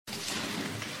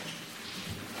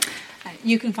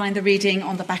You can find the reading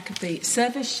on the back of the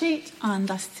service sheet,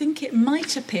 and I think it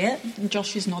might appear,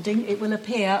 Josh is nodding, it will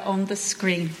appear on the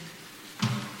screen.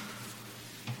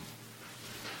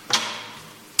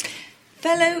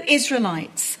 Fellow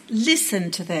Israelites, listen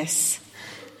to this.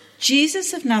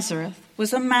 Jesus of Nazareth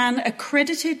was a man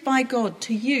accredited by God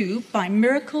to you by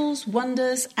miracles,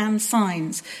 wonders, and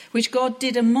signs, which God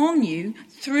did among you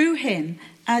through him,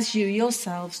 as you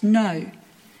yourselves know.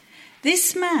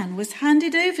 This man was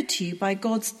handed over to you by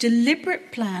God's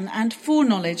deliberate plan and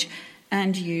foreknowledge,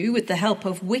 and you, with the help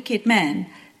of wicked men,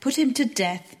 put him to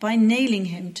death by nailing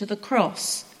him to the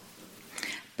cross.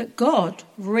 But God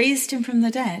raised him from the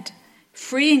dead,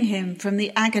 freeing him from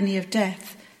the agony of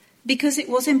death, because it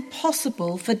was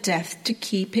impossible for death to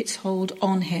keep its hold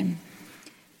on him.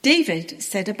 David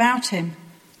said about him,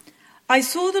 I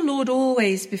saw the Lord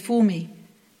always before me,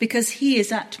 because he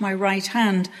is at my right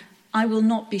hand, I will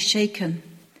not be shaken.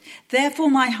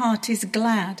 Therefore my heart is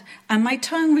glad, and my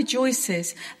tongue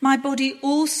rejoices. My body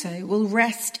also will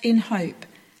rest in hope,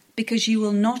 because you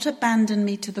will not abandon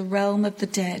me to the realm of the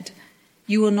dead.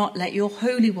 You will not let your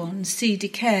Holy One see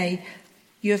decay.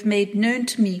 You have made known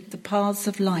to me the paths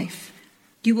of life.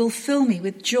 You will fill me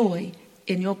with joy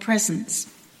in your presence.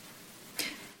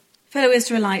 Fellow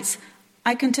Israelites,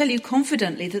 I can tell you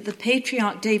confidently that the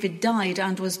patriarch David died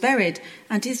and was buried,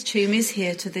 and his tomb is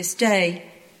here to this day.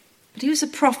 But he was a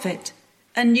prophet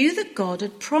and knew that God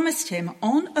had promised him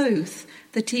on oath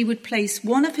that he would place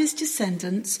one of his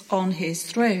descendants on his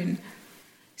throne.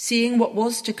 Seeing what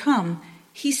was to come,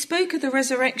 he spoke of the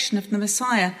resurrection of the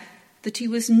Messiah, that he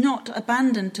was not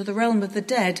abandoned to the realm of the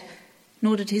dead,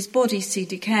 nor did his body see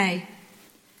decay.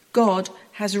 God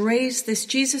has raised this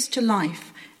Jesus to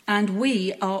life, and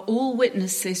we are all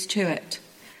witnesses to it.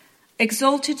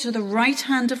 Exalted to the right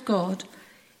hand of God,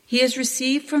 he has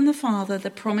received from the Father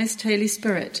the promised Holy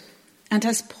Spirit, and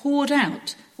has poured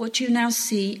out what you now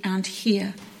see and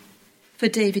hear. For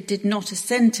David did not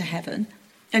ascend to heaven,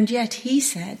 and yet he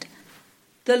said,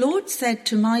 The Lord said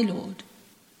to my Lord,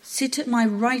 Sit at my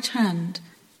right hand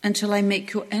until I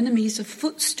make your enemies a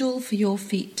footstool for your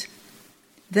feet.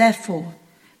 Therefore,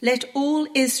 let all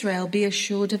Israel be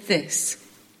assured of this.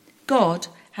 God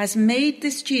has made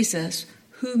this Jesus,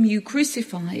 whom you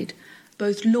crucified,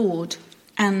 both Lord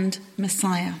and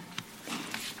Messiah.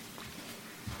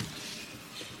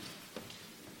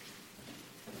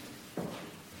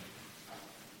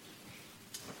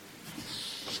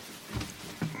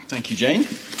 Thank you, Jane.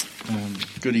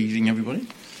 Good evening, everybody.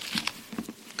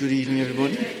 Good evening,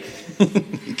 everybody.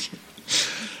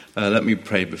 Let me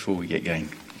pray before we get going.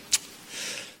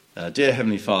 Dear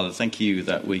Heavenly Father, thank you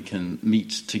that we can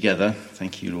meet together.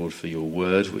 Thank you, Lord, for your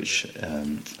word, which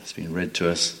has been read to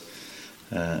us.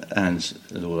 And,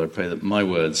 Lord, I pray that my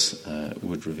words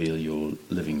would reveal your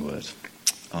living word.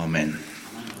 Amen.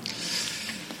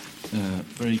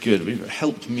 Very good. It would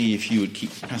help me if you would keep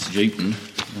the passage open,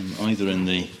 either in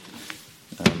the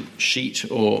sheet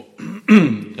or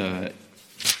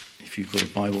if you've got a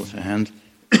Bible to hand.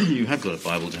 You have got a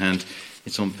Bible to hand.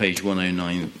 It's on page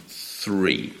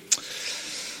 1093.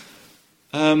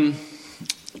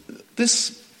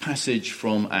 This passage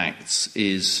from Acts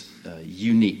is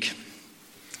unique.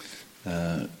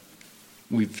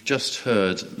 We've just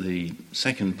heard the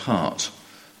second part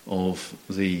of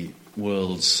the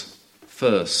world's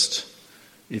first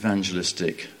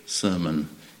evangelistic sermon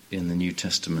in the New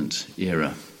Testament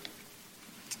era.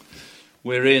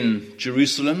 We're in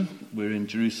Jerusalem. We're in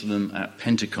Jerusalem at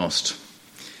Pentecost.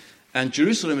 And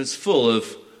Jerusalem is full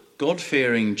of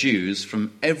God-fearing Jews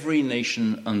from every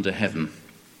nation under heaven.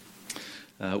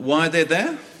 Why are they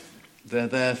there? They're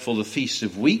there for the Feast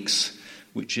of Weeks,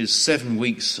 which is 7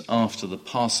 weeks after the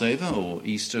Passover, or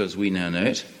Easter as we now know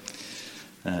it.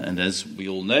 And as we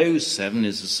all know, 7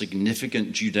 is a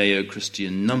significant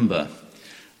Judeo-Christian number.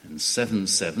 And 7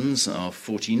 sevens are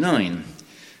 49,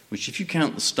 which if you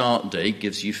count the start date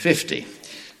gives you 50.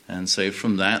 And so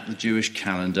from that, the Jewish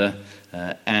calendar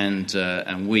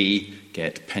and we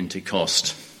get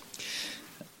Pentecost.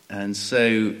 And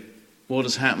so what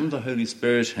has happened? The Holy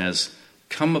Spirit has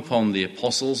come upon the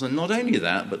apostles, and not only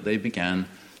that, but they began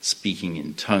speaking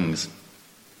in tongues.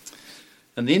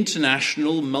 And the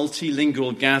international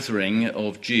multilingual gathering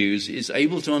of Jews is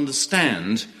able to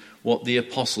understand what the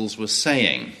apostles were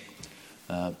saying.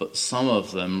 But some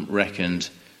of them reckoned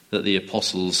that the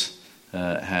apostles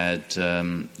had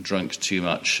drunk too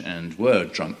much and were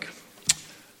drunk.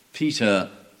 Peter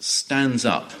stands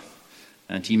up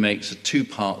and he makes a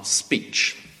 2-part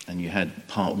speech. And you had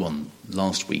part 1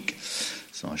 last week,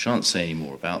 so I shan't say any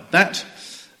more about that.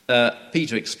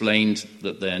 Peter explained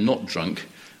that they're not drunk,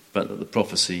 but that the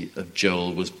prophecy of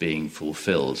Joel was being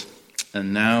fulfilled.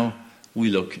 And now we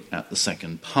look at the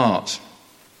second part.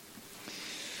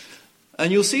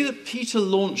 And you'll see that Peter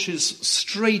launches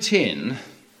straight in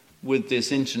with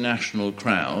this international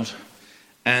crowd,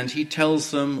 and he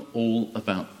tells them all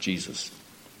about Jesus.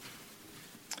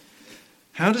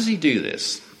 How does he do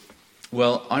this?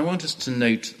 Well, I want us to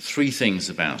note three things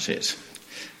about it.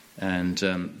 And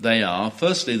they are,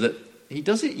 firstly, that he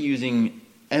does it using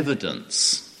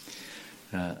evidence.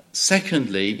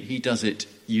 Secondly, he does it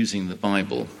using the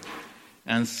Bible.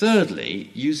 And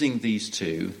thirdly, using these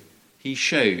two, he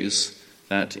shows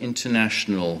that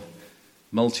international,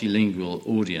 multilingual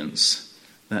audience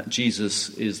that Jesus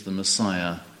is the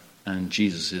Messiah and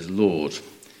Jesus is Lord.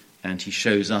 And he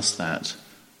shows us that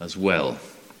as well.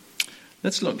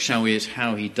 Let's look, shall we, at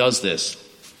how he does this.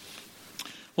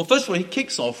 Well, first of all, he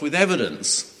kicks off with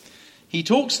evidence. He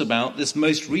talks about this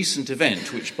most recent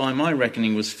event, which by my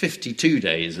reckoning was 52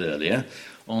 days earlier,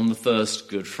 on the first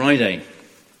Good Friday.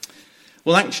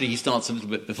 Well, actually, he starts a little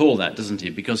bit before that, doesn't he?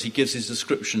 Because he gives his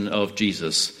description of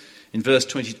Jesus. In verse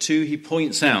 22, he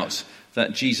points out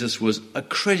that Jesus was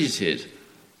accredited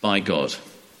by God.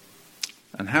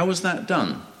 And how was that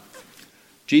done?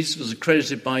 Jesus was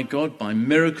accredited by God by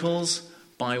miracles,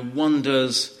 by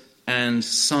wonders and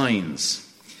signs.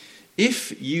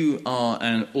 If you are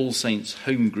an All Saints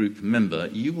Home Group member,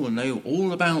 you will know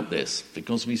all about this,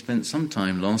 because we spent some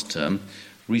time last term,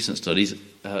 recent studies,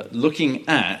 looking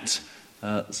at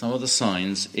some of the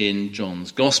signs in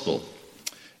John's Gospel.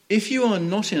 If you are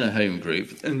not in a home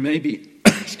group, then maybe,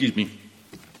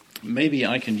 maybe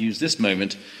I can use this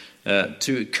moment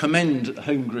to commend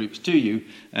home groups to you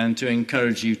and to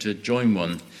encourage you to join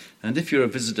one. And if you're a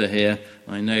visitor here,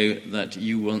 I know that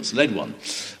you once led one,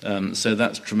 so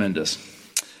that's tremendous.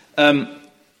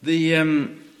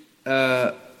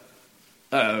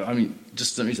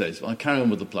 Just let me say this, I'll carry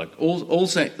on with the plug.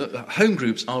 Also, home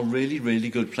groups are really, really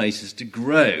good places to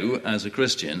grow as a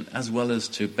Christian, as well as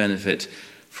to benefit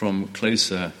from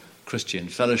closer Christian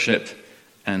fellowship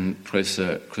and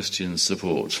closer Christian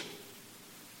support.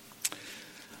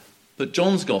 But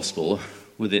John's Gospel,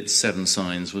 with its 7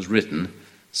 signs, was written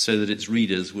so that its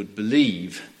readers would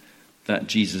believe that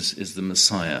Jesus is the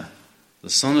Messiah, the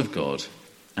Son of God,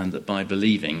 and that by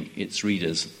believing, its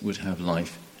readers would have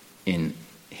life in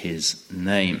his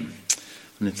name.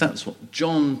 And if that's what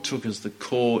John took as the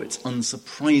core, it's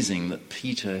unsurprising that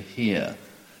Peter here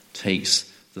takes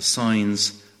the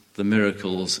signs, the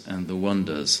miracles, and the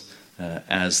wonders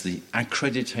as the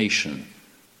accreditation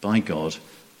by God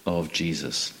of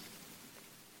Jesus.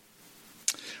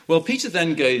 Well, Peter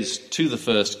then goes to the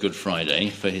first Good Friday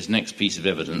for his next piece of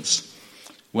evidence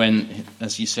when,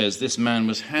 as he says, this man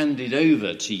was handed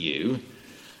over to you,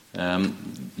 to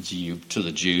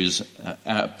the Jews,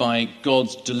 by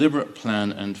God's deliberate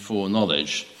plan and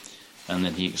foreknowledge. And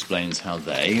then he explains how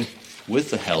they,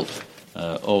 with the help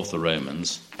of the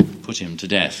Romans, put him to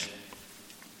death.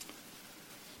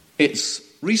 It's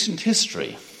recent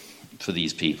history for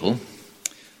these people.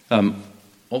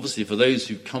 Obviously, for those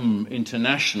who come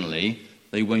internationally,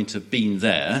 they won't have been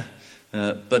there,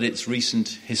 but it's recent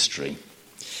history.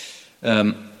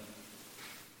 For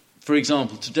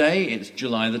example, today it's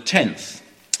July the 10th,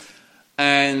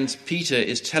 and Peter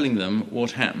is telling them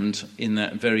what happened in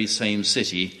that very same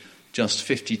city just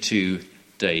 52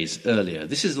 days earlier.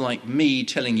 This is like me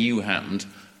telling you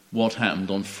what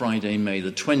happened on Friday, May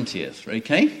the 20th,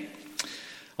 okay?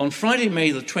 On Friday,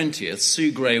 May the 20th,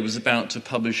 Sue Gray was about to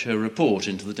publish her report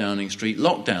into the Downing Street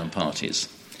lockdown parties.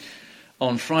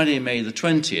 On Friday, May the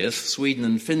 20th, Sweden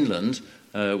and Finland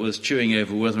was chewing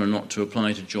over whether or not to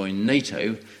apply to join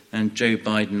NATO, and Joe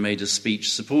Biden made a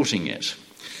speech supporting it.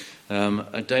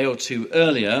 A day or two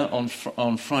earlier,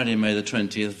 on Friday, May the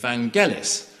 20th,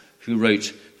 Vangelis, who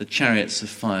wrote The Chariots of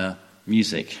Fire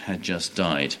music, had just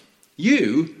died.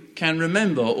 You can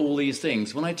remember all these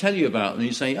things. When I tell you about them,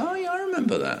 you say, oh, yeah, I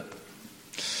remember that.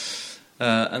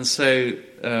 And so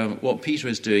what Peter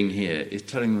is doing here is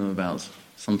telling them about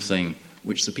something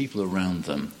which the people around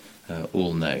them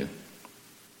all know.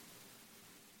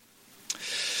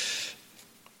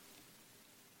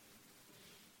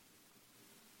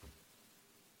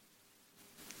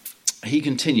 He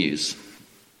continues,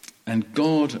 and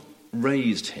God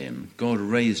raised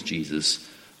Jesus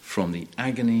from the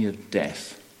agony of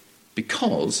death,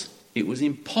 because it was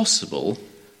impossible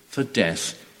for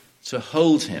death to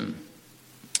hold him.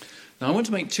 Now, I want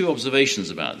to make 2 observations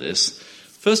about this.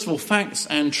 First of all, facts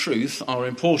and truth are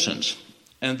important,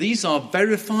 and these are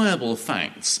verifiable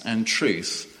facts and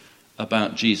truth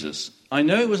about Jesus. I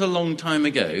know it was a long time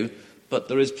ago, but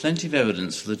there is plenty of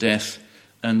evidence for the death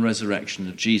and resurrection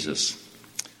of Jesus.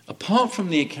 Apart from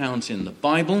the account in the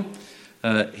Bible,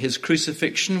 His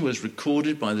crucifixion was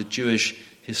recorded by the Jewish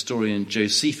historian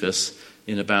Josephus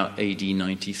in about AD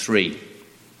 93.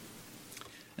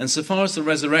 And so far as the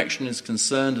resurrection is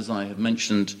concerned, as I have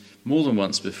mentioned more than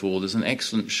once before, there's an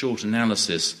excellent short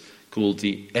analysis called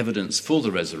The Evidence for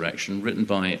the Resurrection, written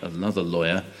by another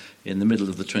lawyer in the middle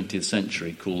of the 20th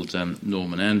century called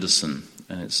Norman Anderson,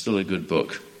 and it's still a good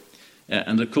book.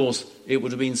 And of course, it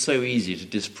would have been so easy to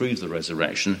disprove the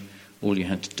resurrection. All you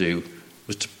had to do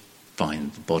was to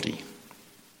find the body.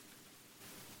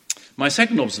 My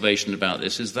second observation about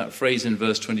this is that phrase in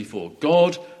verse 24,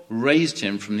 God raised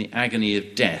him from the agony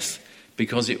of death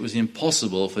because it was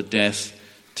impossible for death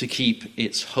to keep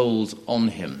its hold on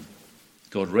him.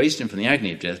 God raised him from the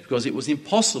agony of death because it was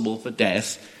impossible for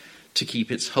death to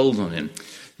keep its hold on him.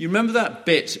 You remember that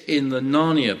bit in the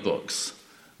Narnia books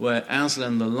where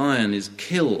Aslan the lion is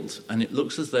killed and it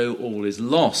looks as though all is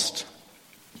lost.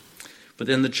 But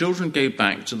then the children go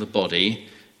back to the body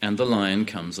and the lion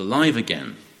comes alive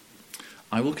again.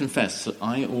 I will confess that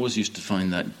I always used to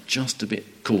find that just a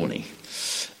bit corny.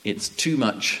 It's too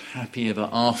much happy ever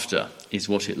after is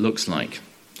what it looks like.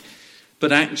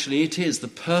 But actually it is the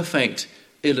perfect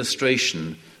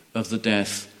illustration of the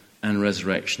death and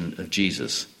resurrection of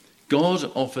Jesus.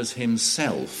 God offers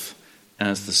himself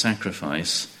as the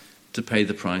sacrifice to pay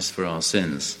the price for our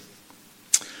sins.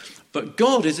 But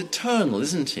God is eternal,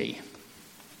 isn't he?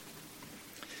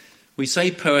 We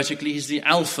say poetically he's the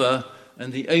Alpha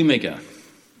and the Omega.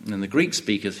 And the Greek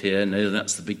speakers here know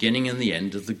that's the beginning and the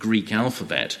end of the Greek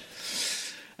alphabet.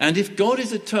 And if God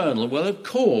is eternal, well, of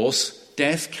course,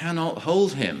 death cannot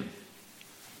hold him.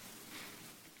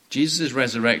 Jesus'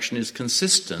 resurrection is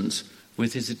consistent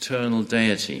with his eternal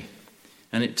deity,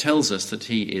 and it tells us that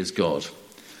he is God.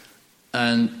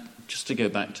 And just to go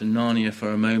back to Narnia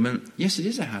for a moment, yes, it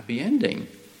is a happy ending.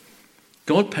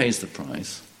 God pays the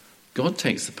price. God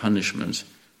takes the punishment,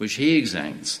 which he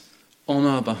exacts on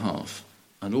our behalf.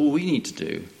 And all we need to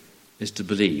do is to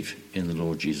believe in the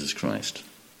Lord Jesus Christ.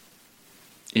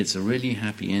 It's a really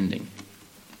happy ending.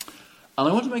 And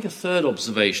I want to make a third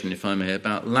observation, if I may,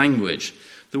 about language.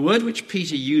 The word which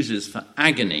Peter uses for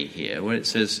agony here, where it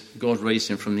says God raised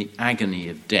him from the agony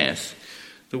of death,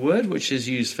 the word which is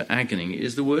used for agony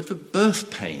is the word for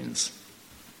birth pains.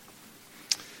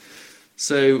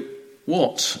 So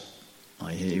what,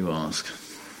 I hear you ask?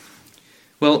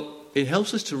 Well, it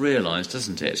helps us to realise,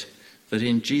 doesn't it, that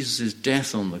in Jesus'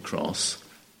 death on the cross,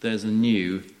 there's a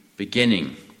new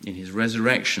beginning. In his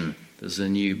resurrection, there's a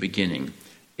new beginning.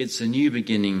 It's a new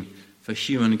beginning for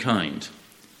humankind,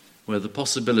 where the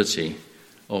possibility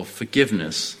of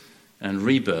forgiveness and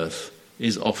rebirth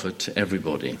is offered to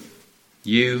everybody.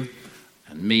 You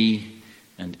and me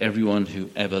and everyone who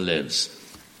ever lives.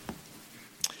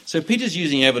 So Peter's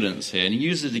using evidence here, and he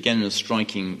uses it again in a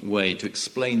striking way to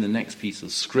explain the next piece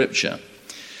of scripture,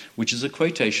 which is a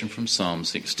quotation from Psalm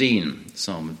 16,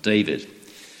 Psalm of David.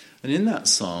 And in that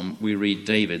psalm, we read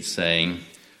David saying,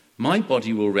 "My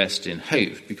body will rest in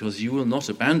hope, because you will not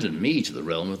abandon me to the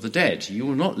realm of the dead. You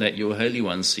will not let your Holy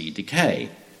One see decay."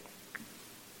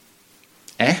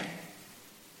 How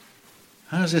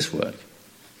does this work?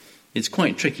 It's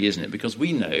quite tricky, isn't it? Because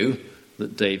we know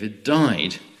that David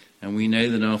died, and we know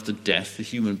that after death, the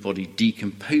human body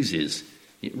decomposes.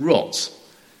 It rots.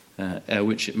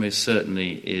 Which it most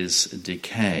certainly is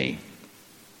decay.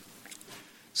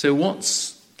 So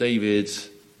what's David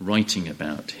writing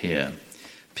about here?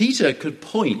 Peter could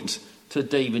point to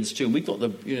David's tomb. We've got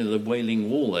the Wailing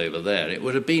Wall over there. It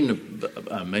would have been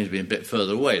maybe a bit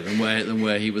further away than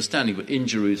where he was standing, but in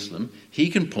Jerusalem, he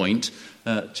can point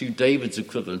to David's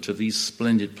equivalent of these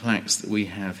splendid plaques that we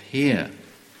have here.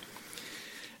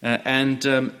 And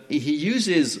he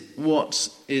uses what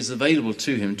is available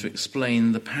to him to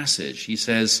explain the passage. He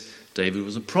says David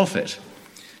was a prophet,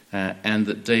 and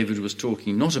that David was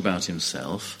talking not about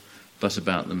himself, but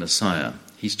about the Messiah.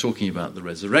 He's talking about the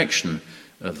resurrection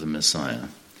of the Messiah.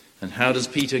 And how does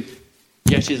Peter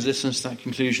get his listeners to that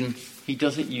conclusion? He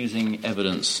does it using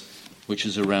evidence which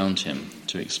is around him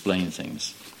to explain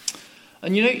things.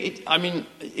 And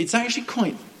it's actually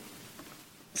quite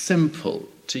simple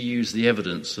to use the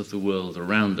evidence of the world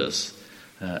around us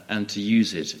and to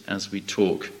use it as we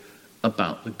talk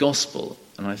about the gospel.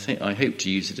 And I hope to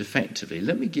use it effectively.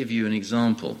 Let me give you an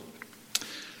example.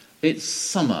 It's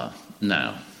summer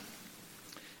now.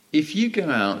 If you go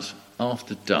out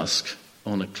after dusk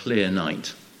on a clear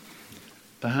night,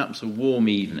 perhaps a warm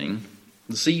evening,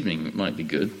 this evening might be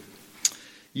good,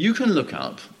 you can look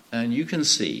up and you can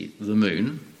see the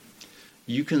moon,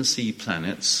 you can see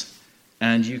planets,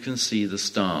 and you can see the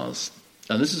stars.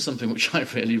 And this is something which I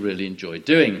really, really enjoy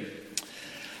doing.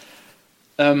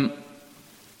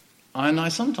 And I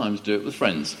sometimes do it with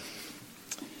friends.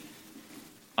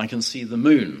 I can see the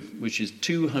moon, which is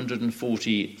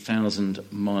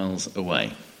 240,000 miles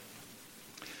away.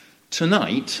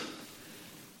 Tonight,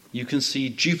 you can see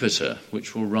Jupiter,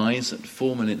 which will rise at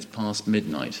 4 minutes past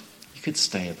midnight. You could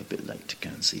stay up a bit late to go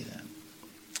and see that.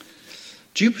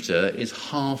 Jupiter is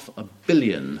 500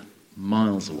 million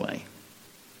miles away.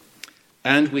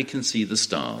 And we can see the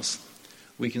stars.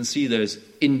 We can see those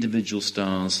individual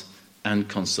stars and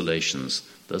constellations.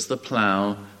 There's the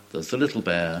Plough, there's the Little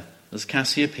Bear, there's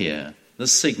Cassiopeia,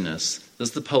 there's Cygnus,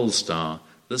 there's the Pole Star,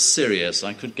 there's Sirius.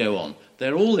 I could go on.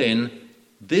 They're all in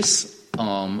this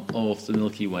arm of the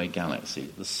Milky Way galaxy,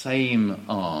 the same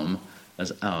arm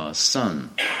as our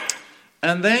sun.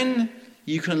 And then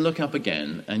you can look up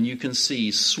again and you can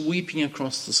see sweeping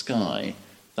across the sky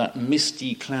that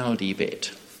misty, cloudy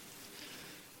bit,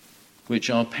 which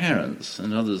our parents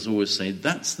and others always say,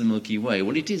 that's the Milky Way.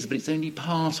 Well, it is, but it's only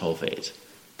part of it.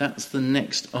 That's the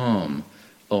next arm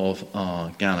of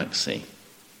our galaxy.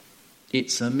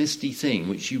 It's a misty thing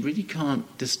which you really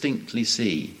can't distinctly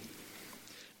see.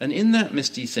 And in that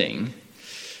misty thing,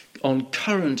 on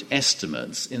current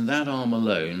estimates, in that arm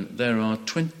alone, there are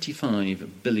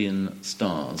 25 billion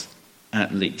stars,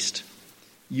 at least.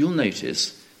 You'll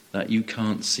notice that you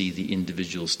can't see the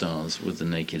individual stars with the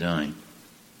naked eye.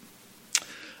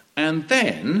 And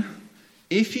then,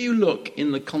 if you look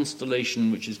in the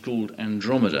constellation which is called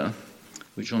Andromeda,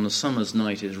 which on a summer's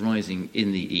night is rising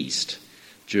in the east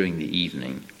during the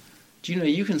evening, do you know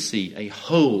you can see a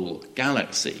whole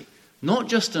galaxy, not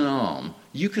just an arm,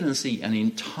 you can see an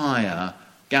entire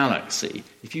galaxy.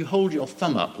 If you hold your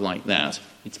thumb up like that,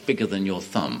 it's bigger than your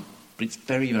thumb, but it's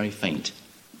very, very faint.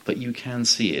 But you can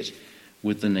see it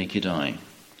with the naked eye.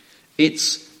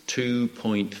 It's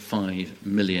 2.5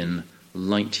 million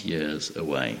light years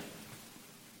away.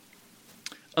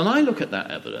 And I look at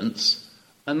that evidence,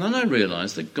 and then I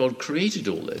realise that God created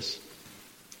all this.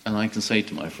 And I can say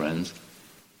to my friends,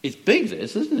 it's big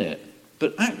this, isn't it?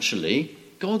 But actually,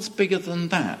 God's bigger than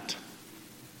that.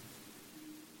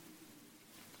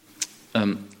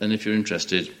 And if you're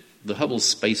interested, the Hubble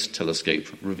Space Telescope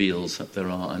reveals that there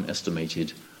are an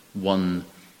estimated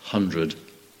 100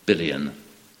 billion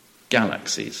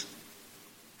galaxies.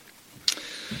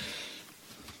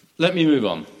 Let me move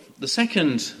on. The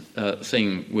second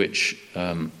thing which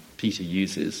Peter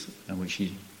uses and which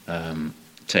he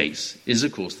takes is,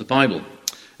 of course, the Bible.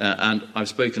 And I've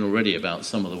spoken already about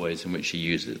some of the ways in which he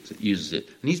uses it.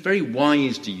 And he's very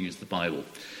wise to use the Bible.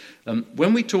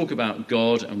 When we talk about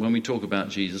God and when we talk about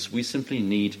Jesus, we simply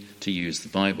need to use the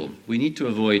Bible. We need to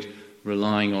avoid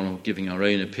relying on or giving our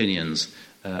own opinions,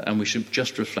 and we should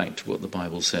just reflect what the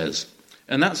Bible says.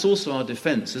 And that's also our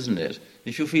defense, isn't it?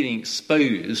 If you're feeling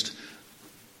exposed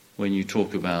when you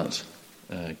talk about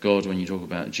God, when you talk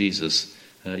about Jesus,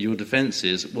 your defense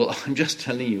is, well, I'm just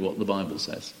telling you what the Bible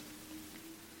says.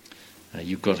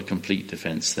 You've got a complete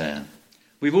defense there.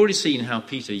 We've already seen how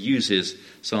Peter uses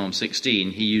Psalm 16.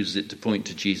 He uses it to point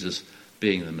to Jesus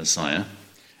being the Messiah.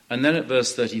 And then at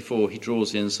verse 34, he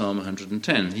draws in Psalm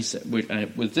 110. He said,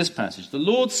 with this passage, "The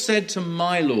Lord said to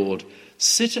my Lord,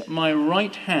 sit at my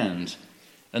right hand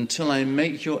until I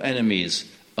make your enemies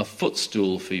a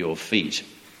footstool for your feet."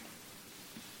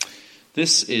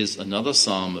 This is another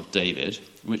psalm of David,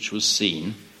 which was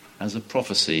seen as a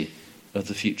prophecy of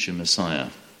the future Messiah.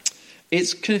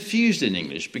 It's confused in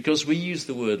English because we use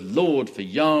the word Lord for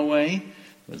Yahweh,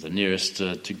 the nearest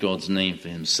to God's name for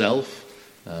himself.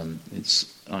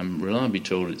 I'm reliably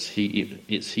told it's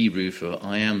Hebrew for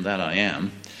I am that I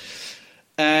am.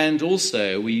 And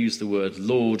also we use the word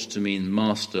Lord to mean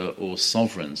master or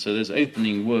sovereign. So those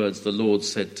opening words, the Lord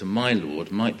said to my Lord,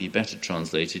 might be better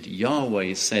translated,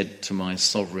 Yahweh said to my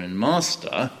sovereign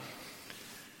master,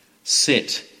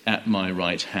 sit at my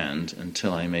right hand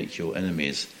until I make your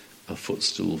enemies a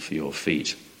footstool for your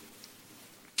feet.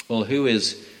 Well, who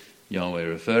is Yahweh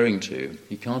referring to?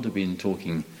 He can't have been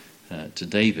talking to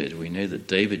David. We know that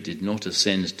David did not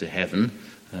ascend to heaven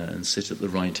and sit at the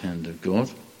right hand of God.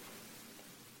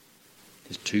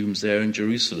 His tomb's there in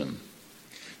Jerusalem.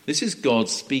 This is God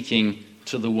speaking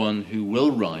to the one who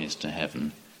will rise to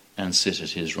heaven and sit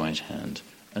at his right hand.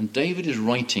 And David is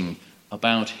writing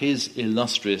about his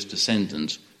illustrious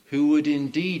descendant who would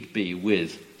indeed be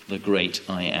with the great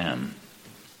I am.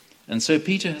 And so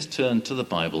Peter has turned to the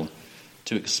Bible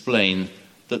to explain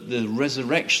that the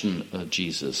resurrection of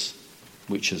Jesus,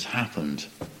 which has happened,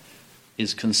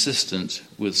 is consistent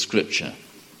with Scripture.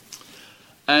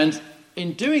 And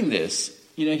in doing this,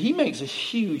 he makes a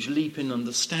huge leap in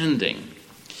understanding.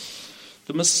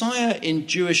 The Messiah in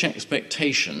Jewish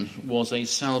expectation was a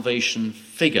salvation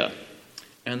figure.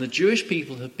 And the Jewish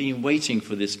people have been waiting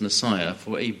for this Messiah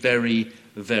for a very,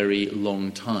 very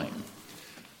long time.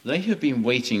 They have been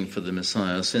waiting for the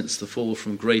Messiah since the fall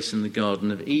from grace in the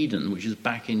Garden of Eden, which is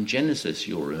back in Genesis,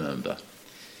 you'll remember.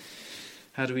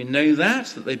 How do we know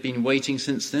that they've been waiting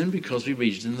since then? Because we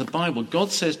read it in the Bible.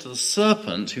 God says to the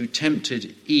serpent who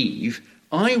tempted Eve,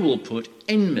 I will put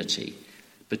enmity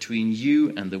between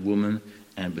you and the woman,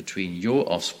 and between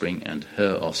your offspring and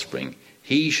her offspring.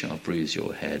 He shall bruise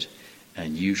your head,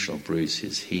 and you shall bruise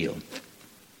his heel.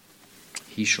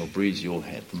 He shall bruise your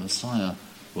head. The Messiah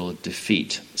will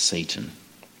defeat Satan.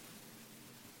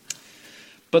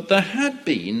 But there had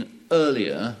been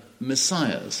earlier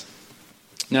messiahs.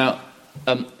 Now,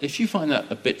 if you find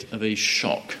that a bit of a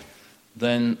shock,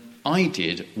 then I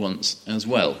did once as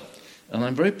well. And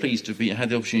I'm very pleased to have had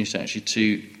the opportunity actually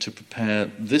to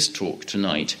prepare this talk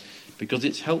tonight, because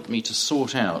it's helped me to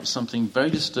sort out something very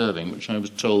disturbing, which I was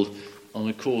told on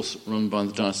a course run by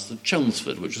the Diocese of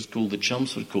Chelmsford, which is called the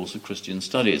Chelmsford Course of Christian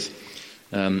Studies.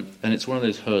 And it's one of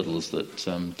those hurdles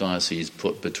that dioceses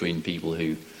put between people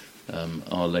who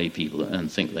are lay people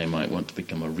and think they might want to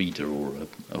become a reader or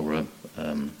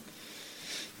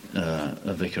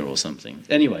a vicar or something.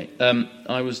 Anyway,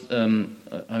 I was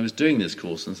doing this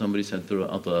course, and somebody said there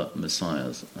are other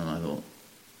messiahs, and I thought,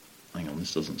 hang on,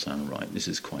 this doesn't sound right. This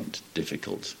is quite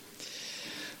difficult.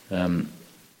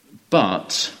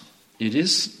 But it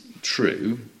is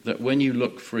true that when you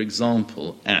look, for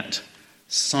example, at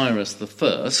Cyrus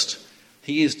I,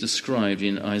 he is described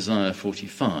in Isaiah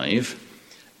 45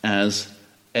 as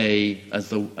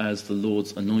the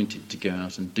Lord's anointed to go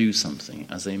out and do something,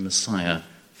 as a Messiah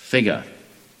figure.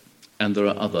 And there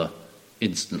are other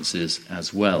instances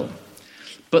as well.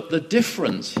 But the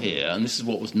difference here, and this is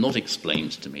what was not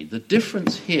explained to me, the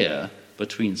difference here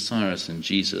between Cyrus and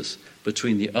Jesus,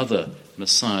 between the other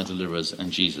Messiah deliverers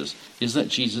and Jesus, is that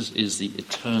Jesus is the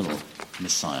eternal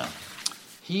Messiah.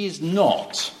 He is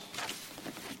not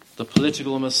the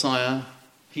political Messiah.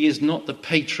 He is not the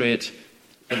patriot,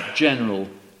 the general,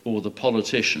 or the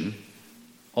politician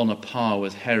on a par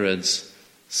with Herods,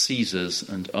 Caesars,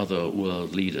 and other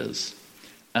world leaders.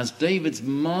 As David's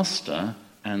master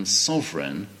and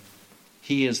sovereign,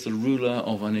 he is the ruler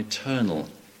of an eternal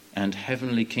and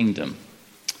heavenly kingdom,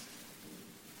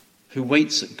 who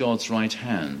waits at God's right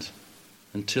hand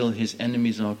until his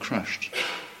enemies are crushed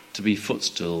to be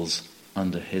footstools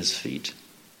under his feet.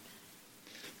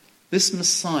 This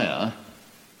Messiah,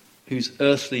 whose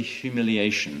earthly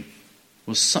humiliation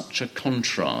was such a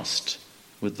contrast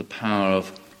with the power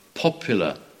of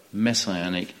popular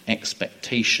messianic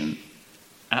expectation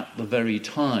at the very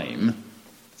time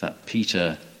that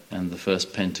Peter and the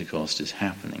first Pentecost is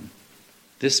happening.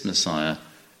 This Messiah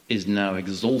is now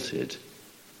exalted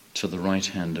to the right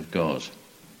hand of God.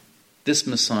 This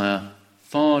Messiah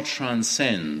far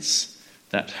transcends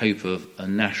that hope of a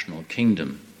national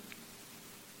kingdom.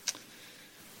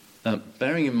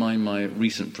 Bearing in mind my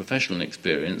recent professional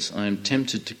experience, I am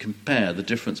tempted to compare the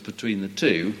difference between the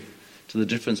two to the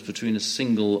difference between a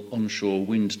single onshore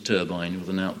wind turbine with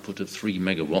an output of 3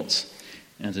 megawatts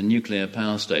and a nuclear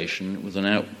power station with an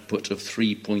output of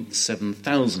 3.7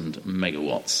 thousand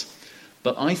megawatts.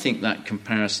 But I think that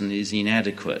comparison is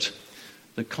inadequate.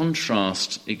 The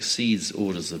contrast exceeds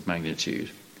orders of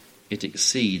magnitude. It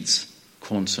exceeds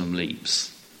quantum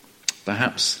leaps.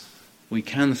 Perhaps we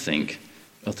can think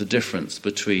of the difference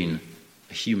between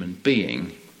a human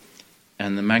being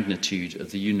and the magnitude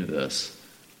of the universe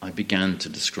I began to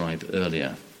describe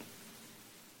earlier.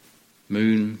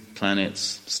 Moon,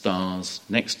 planets, stars,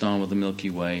 next star of the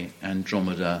Milky Way,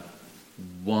 Andromeda,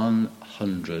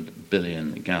 100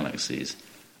 billion galaxies,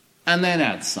 and then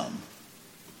add some.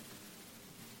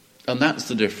 And that's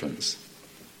the difference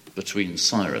between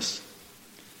Cyrus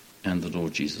and the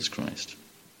Lord Jesus Christ.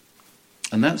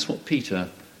 And that's what Peter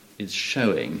is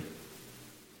showing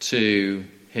to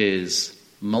his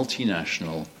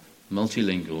multinational,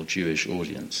 multilingual Jewish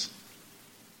audience.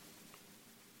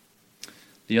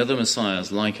 The other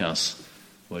messiahs, like us,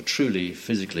 were truly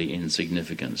physically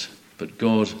insignificant, but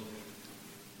God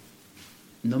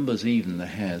numbers even the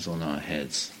hairs on our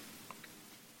heads.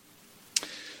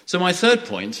 So my third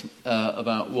point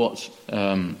about what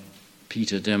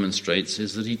Peter demonstrates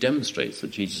is that he demonstrates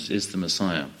that Jesus is the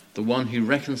Messiah, the one who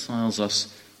reconciles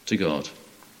us to God.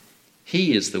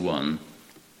 He is the one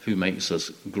who makes us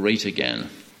great again,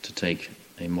 to take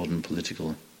a modern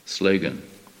political slogan.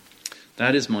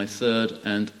 That is my third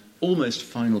and almost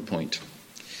final point.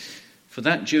 For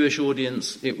that Jewish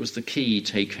audience, it was the key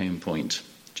take-home point.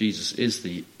 Jesus is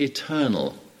the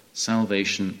eternal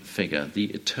salvation figure,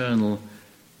 the eternal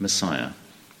Messiah.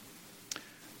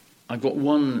 I've got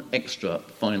one extra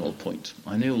final point.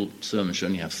 I know sermons should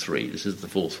only have 3. This is the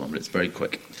 4th one, but it's very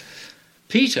quick.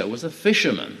 Peter was a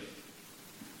fisherman.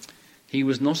 He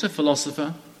was not a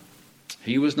philosopher.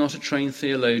 He was not a trained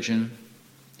theologian.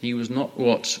 He was not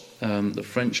what the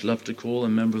French love to call a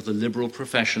member of the liberal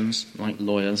professions, like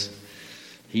lawyers.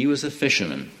 He was a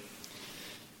fisherman.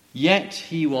 Yet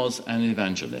he was an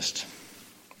evangelist.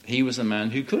 He was a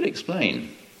man who could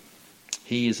explain.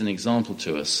 He is an example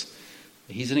to us.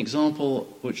 He's an example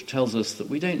which tells us that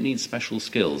we don't need special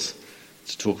skills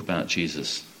to talk about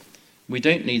Jesus. We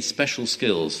don't need special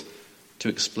skills to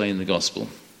explain the gospel.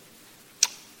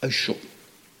 Oh, sure.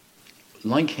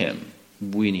 Like him,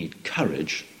 we need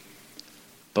courage,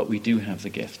 but we do have the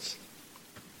gifts.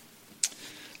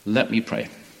 Let me pray.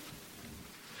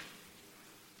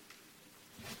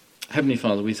 Heavenly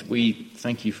Father, we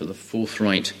thank you for the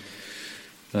forthright,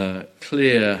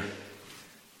 clear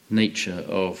nature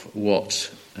of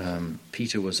what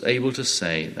Peter was able to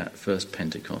say that first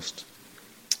Pentecost.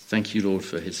 Thank you, Lord,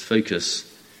 for his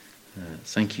focus.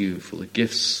 Thank you for the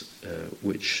gifts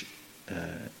which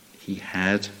he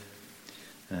had.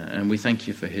 And we thank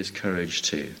you for his courage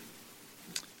too.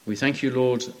 We thank you,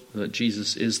 Lord, that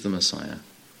Jesus is the Messiah,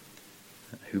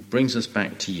 who brings us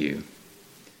back to you,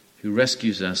 who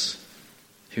rescues us,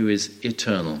 who is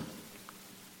eternal,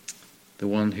 the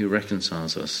one who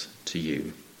reconciles us to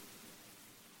you.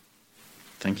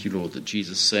 Thank you, Lord, that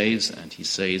Jesus saves, and he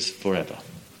saves forever.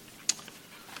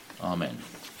 Amen.